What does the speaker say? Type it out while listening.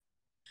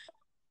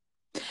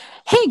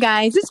Hey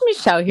guys, it's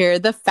Michelle here,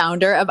 the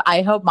founder of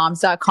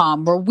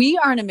iHelpMoms.com, where we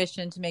are on a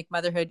mission to make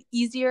motherhood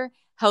easier,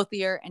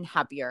 healthier, and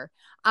happier.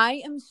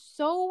 I am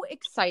so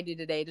excited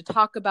today to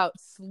talk about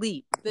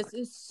sleep. This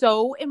is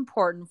so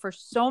important for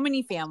so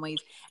many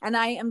families, and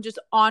I am just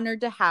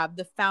honored to have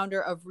the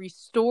founder of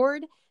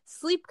Restored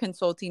Sleep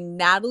Consulting,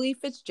 Natalie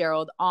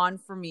Fitzgerald, on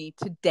for me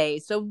today.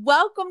 So,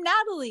 welcome,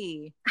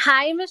 Natalie.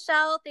 Hi,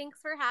 Michelle. Thanks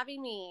for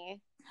having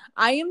me.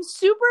 I am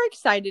super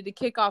excited to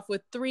kick off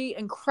with three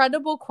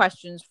incredible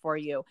questions for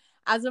you.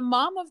 As a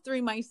mom of three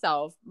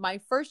myself, my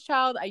first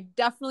child, I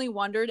definitely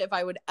wondered if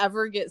I would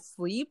ever get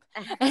sleep.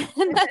 And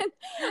then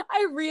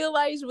I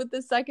realized with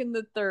the second,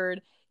 the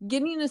third,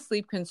 getting a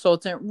sleep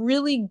consultant,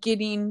 really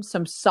getting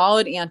some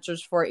solid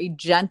answers for a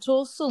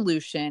gentle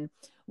solution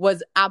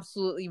was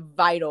absolutely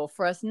vital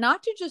for us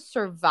not to just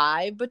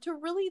survive, but to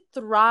really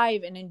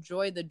thrive and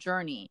enjoy the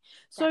journey.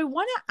 So I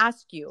want to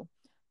ask you,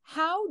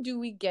 how do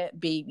we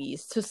get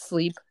babies to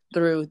sleep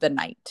through the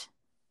night?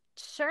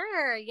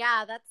 Sure.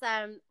 Yeah, that's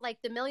like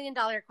the $1 million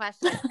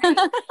question,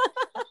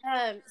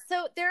 right?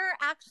 So there are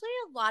actually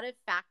a lot of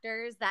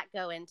factors that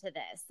go into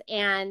this,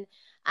 and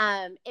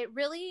it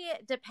really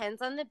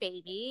depends on the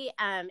baby.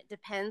 It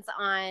depends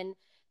on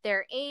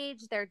their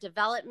age, their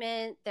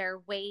development, their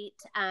weight.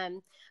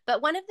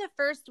 But one of the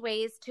first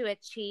ways to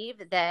achieve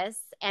this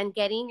and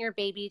getting your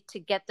baby to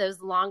get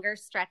those longer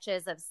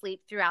stretches of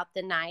sleep throughout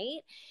the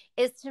night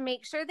is to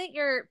make sure that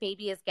your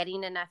baby is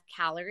getting enough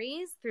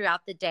calories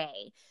throughout the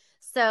day.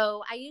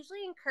 So I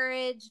usually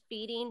encourage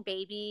feeding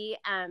baby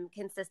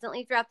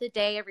consistently throughout the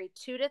day, every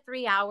 2 to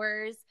 3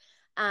 hours,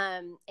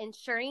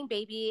 ensuring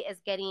baby is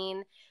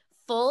getting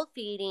full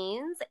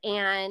feedings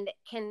and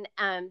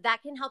that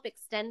can help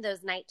extend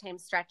those nighttime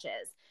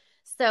stretches.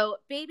 So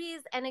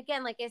babies, and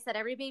again, like I said,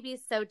 every baby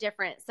is so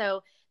different.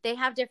 So they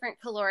have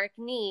different caloric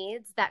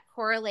needs that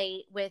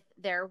correlate with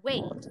their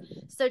weight.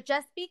 So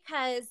just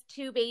because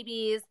two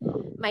babies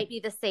might be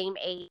the same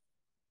age,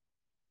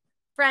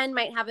 friend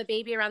might have a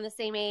baby around the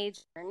same age,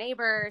 or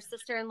neighbor, or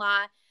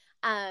sister-in-law,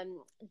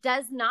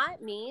 does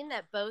not mean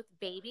that both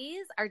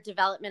babies are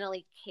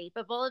developmentally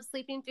capable of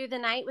sleeping through the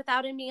night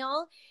without a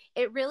meal.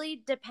 It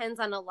really depends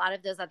on a lot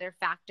of those other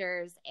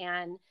factors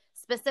and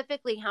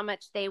specifically how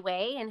much they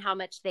weigh and how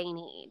much they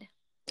need.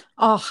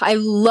 Oh, I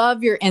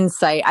love your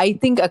insight. I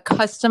think a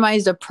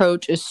customized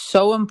approach is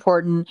so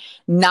important,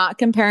 not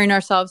comparing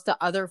ourselves to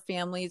other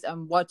families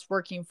and what's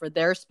working for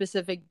their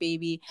specific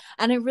baby.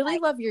 And I really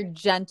Right. love your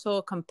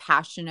gentle,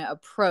 compassionate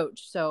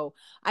approach. So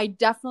I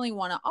definitely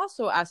want to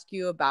also ask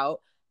you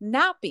about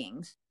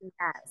napping.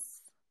 Yes.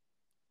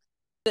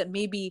 That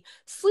maybe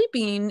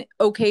sleeping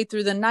okay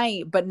through the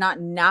night, but not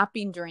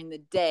napping during the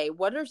day.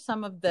 What are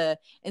some of the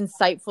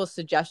insightful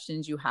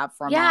suggestions you have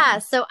for Yeah.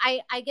 moms? So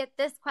I get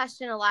this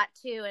question a lot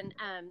too. And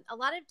a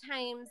lot of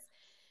times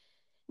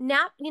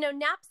nap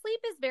sleep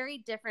is very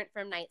different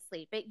from night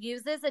sleep. It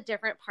uses a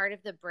different part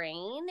of the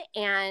brain,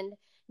 and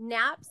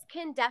naps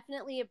can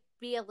definitely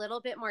be a little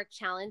bit more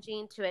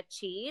challenging to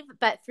achieve,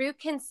 but through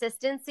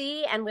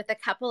consistency and with a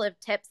couple of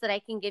tips that I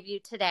can give you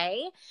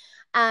today,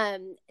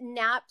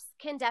 naps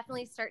can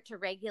definitely start to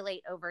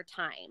regulate over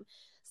time.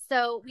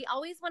 So we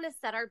always want to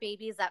set our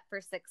babies up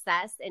for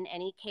success in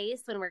any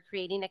case when we're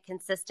creating a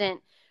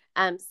consistent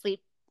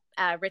sleep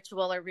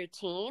ritual or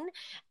routine.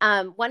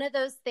 One of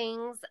those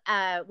things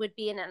would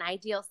be in an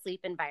ideal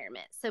sleep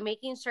environment. So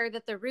making sure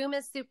that the room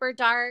is super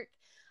dark.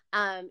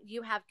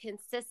 You have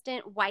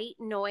consistent white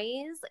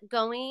noise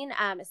going,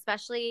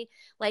 especially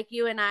like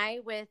you and I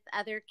with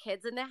other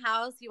kids in the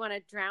house. You want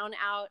to drown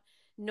out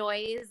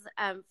noise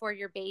for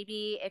your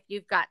baby if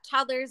you've got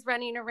toddlers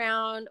running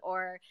around,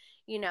 or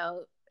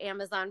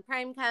Amazon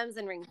Prime comes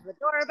and rings the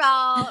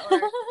doorbell,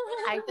 or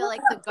I feel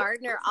like the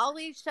gardener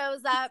always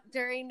shows up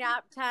during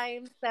nap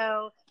time.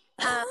 So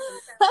um,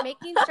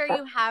 making sure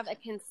you have a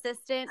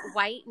consistent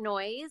white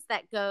noise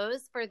that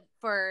goes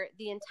for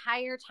the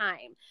entire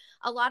time.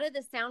 A lot of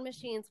the sound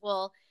machines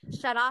will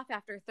shut off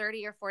after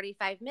 30 or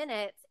 45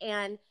 minutes,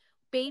 and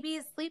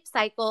babies' sleep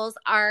cycles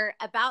are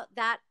about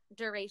that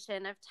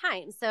duration of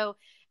time. So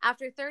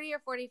after 30 or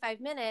 45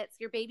 minutes,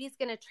 your baby's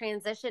going to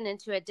transition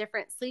into a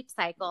different sleep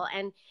cycle,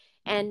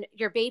 and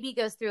your baby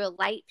goes through a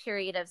light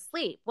period of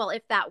sleep. Well,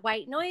 if that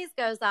white noise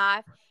goes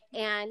off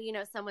and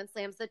someone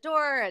slams the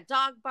door, a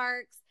dog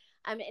barks,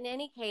 in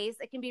any case,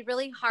 it can be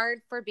really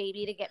hard for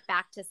baby to get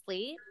back to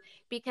sleep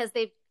because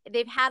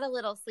they've had a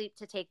little sleep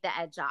to take the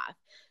edge off.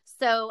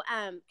 So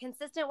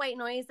consistent white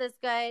noise is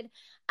good.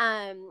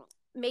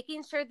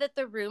 Making sure that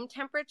the room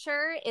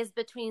temperature is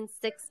between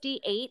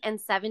 68 and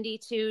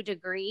 72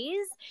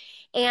 degrees.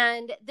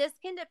 And this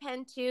can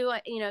depend too,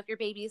 if your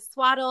baby's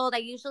swaddled. I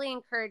usually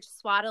encourage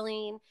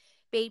swaddling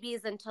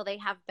babies until they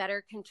have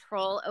better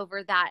control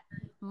over that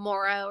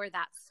moro or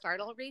that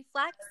startle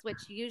reflex,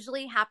 which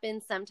usually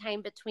happens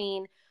sometime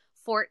between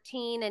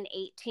 14 and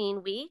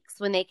 18 weeks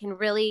when they can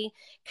really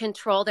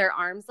control their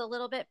arms a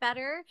little bit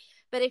better.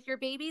 But if your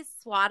baby's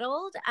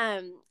swaddled,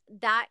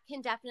 that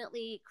can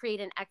definitely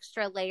create an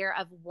extra layer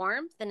of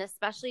warmth. And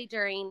especially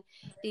during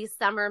these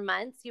summer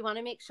months, you want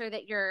to make sure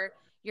that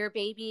your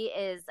baby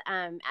is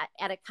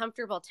at a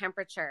comfortable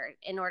temperature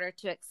in order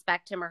to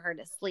expect him or her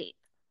to sleep.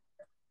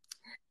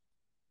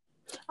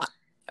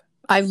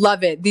 I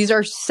love it. These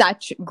are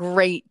such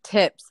great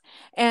tips.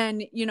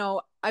 And,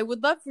 I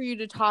would love for you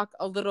to talk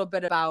a little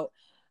bit about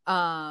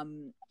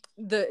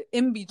the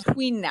in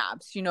between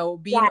naps,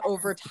 being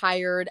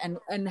overtired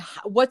and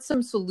what's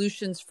some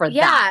solutions for that?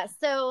 Yeah.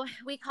 So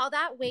we call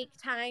that wake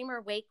time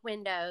or wake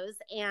windows.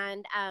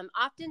 And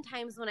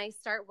oftentimes when I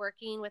start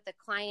working with a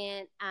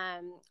client,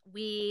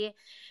 we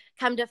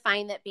come to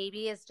find that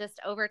baby is just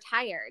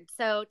overtired.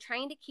 So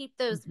trying to keep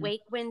those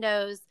wake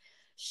windows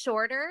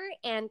shorter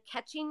and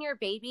catching your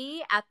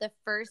baby at the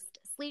first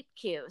sleep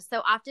cue. So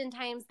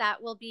oftentimes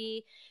that will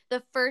be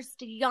the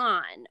first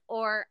yawn,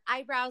 or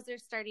eyebrows are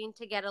starting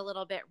to get a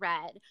little bit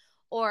red,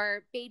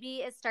 or baby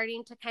is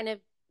starting to kind of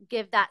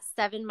give that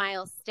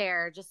 7-mile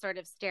stare, just sort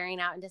of staring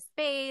out into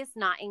space,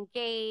 not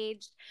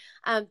engaged.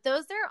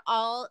 Those are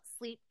all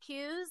sleep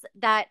cues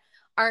that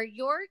are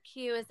your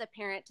cue as a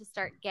parent to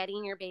start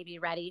getting your baby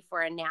ready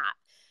for a nap.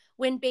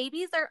 When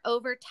babies are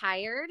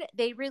overtired,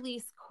 they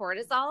release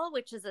cortisol,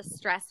 which is a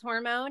stress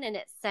hormone, and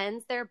it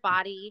sends their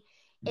body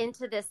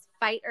into this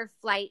fight or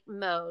flight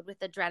mode with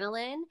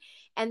adrenaline.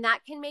 And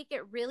that can make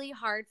it really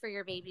hard for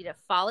your baby to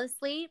fall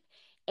asleep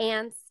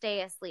and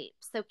stay asleep.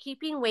 So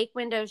keeping wake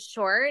windows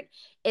short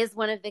is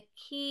one of the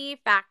key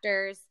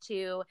factors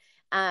to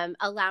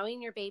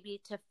allowing your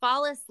baby to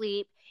fall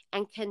asleep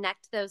and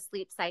connect those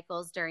sleep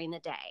cycles during the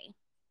day.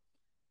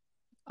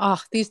 Oh,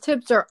 these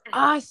tips are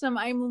awesome.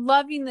 I'm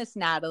loving this,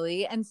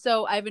 Natalie. And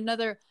so I have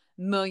another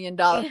 $1 million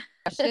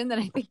question that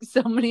I think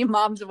so many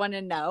moms want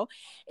to know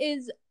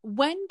is,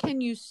 when can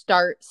you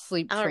start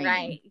sleep training? All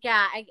right.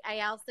 Yeah.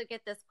 I also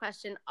get this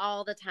question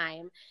all the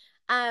time.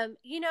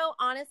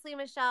 Honestly,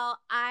 Michelle,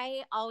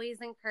 I always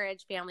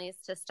encourage families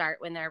to start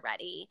when they're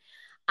ready.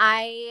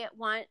 I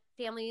want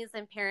families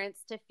and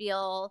parents to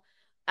feel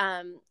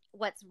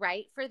what's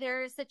right for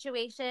their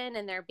situation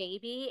and their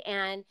baby.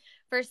 And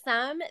for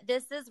some,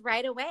 this is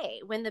right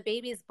away when the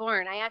baby's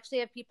born. I actually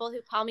have people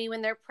who call me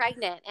when they're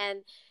pregnant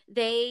and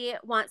they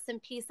want some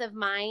peace of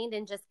mind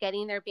and just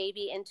getting their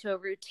baby into a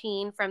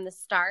routine from the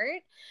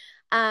start.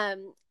 I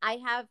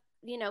have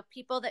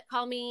people that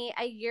call me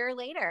a year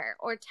later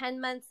or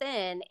 10 months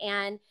in,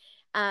 and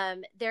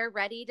they're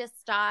ready to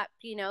stop,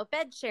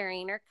 bed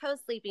sharing or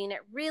co-sleeping.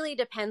 It really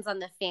depends on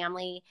the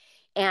family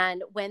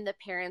and when the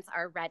parents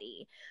are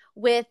ready.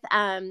 With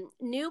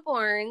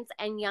newborns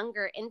and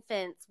younger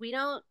infants, we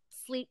don't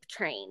sleep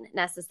train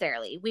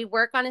necessarily. We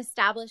work on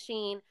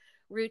establishing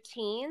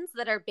routines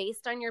that are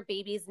based on your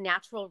baby's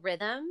natural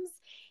rhythms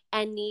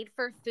and need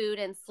for food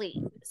and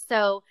sleep.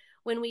 So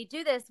when we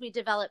do this, we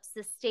develop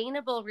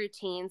sustainable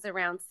routines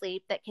around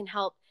sleep that can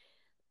help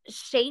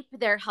shape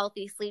their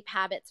healthy sleep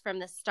habits from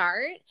the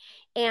start.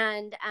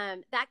 And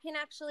that can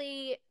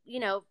actually,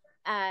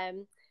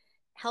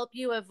 help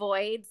you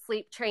avoid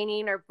sleep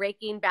training or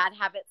breaking bad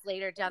habits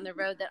later down the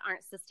road that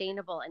aren't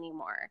sustainable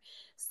anymore.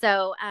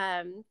 So,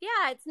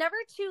 it's never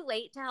too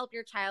late to help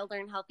your child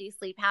learn healthy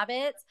sleep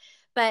habits.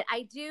 But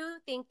I do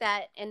think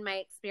that in my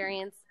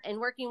experience in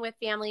working with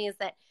families,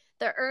 that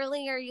the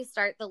earlier you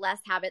start, the less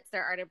habits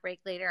there are to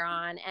break later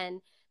on,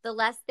 and the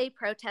less they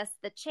protest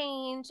the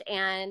change,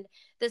 and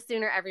the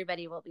sooner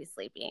everybody will be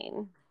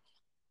sleeping.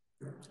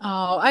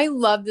 Oh, I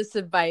love this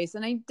advice.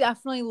 And I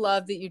definitely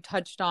love that you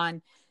touched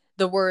on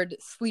the word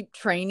sleep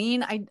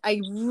training.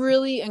 I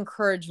really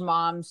encourage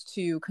moms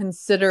to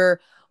consider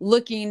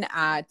looking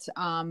at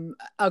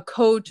a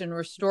coach and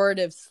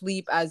restorative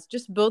sleep as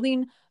just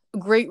building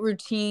great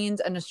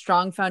routines and a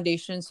strong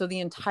foundation so the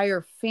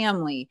entire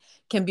family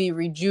can be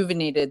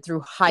rejuvenated through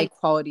high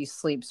quality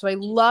sleep. So I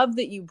love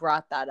that you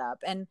brought that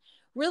up. And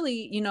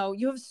really,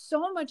 you have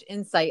so much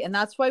insight, and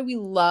that's why we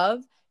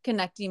love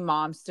connecting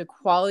moms to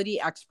quality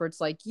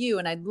experts like you.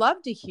 And I'd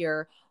love to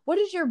hear, what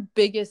is your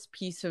biggest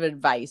piece of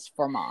advice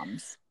for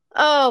moms?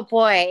 Oh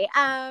boy.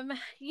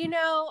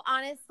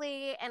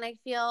 Honestly, and I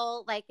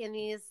feel like in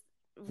these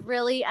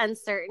really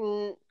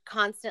uncertain,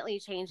 constantly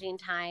changing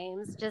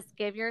times, just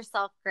give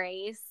yourself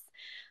grace.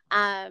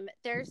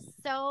 There's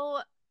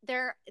so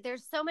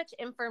much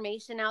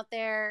information out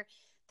there.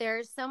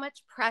 There's so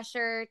much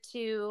pressure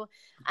to,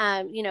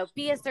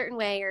 be a certain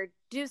way or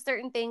do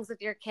certain things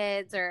with your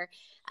kids, or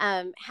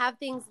have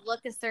things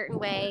look a certain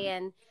way.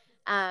 And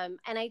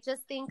I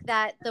just think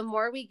that the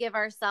more we give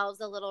ourselves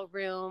a little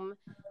room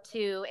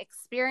to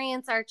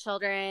experience our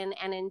children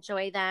and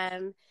enjoy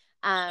them,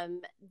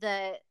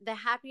 the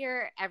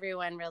happier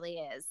everyone really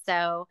is.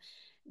 So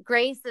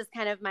grace is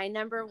kind of my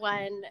number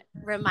one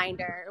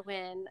reminder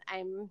when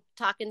I'm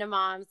talking to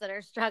moms that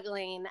are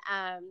struggling,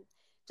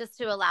 just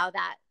to allow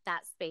that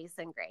space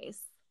and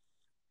grace.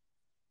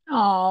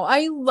 Oh,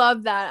 I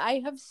love that.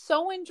 I have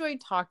so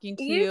enjoyed talking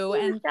to you.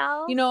 And,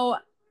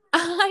 Michelle.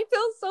 I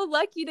feel so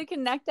lucky to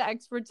connect to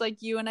experts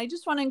like you. And I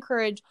just want to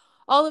encourage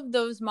all of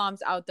those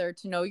moms out there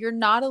to know you're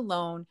not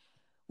alone.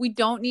 We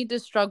don't need to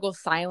struggle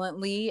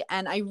silently.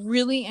 And I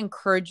really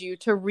encourage you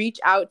to reach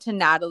out to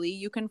Natalie.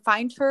 You can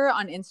find her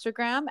on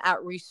Instagram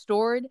at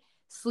Restored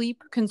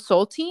Sleep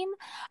Consulting.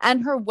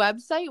 And her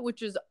website,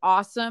 which is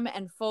awesome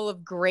and full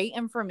of great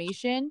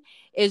information,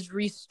 is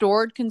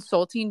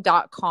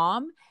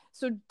restoredconsulting.com.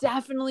 So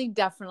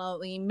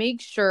definitely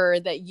make sure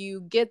that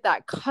you get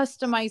that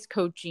customized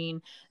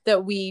coaching,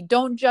 that we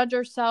don't judge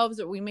ourselves,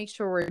 that we make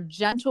sure we're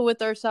gentle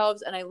with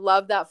ourselves. And I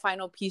love that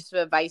final piece of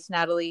advice,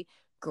 Natalie.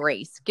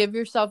 Grace. Give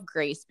yourself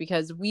grace,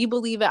 because we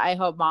believe at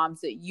iHelp Moms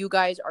that you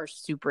guys are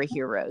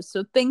superheroes.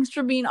 So thanks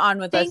for being on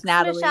with us,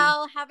 Natalie.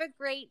 Michelle. Have a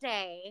great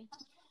day.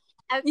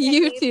 Okay,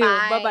 You too.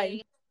 bye.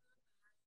 Bye-bye.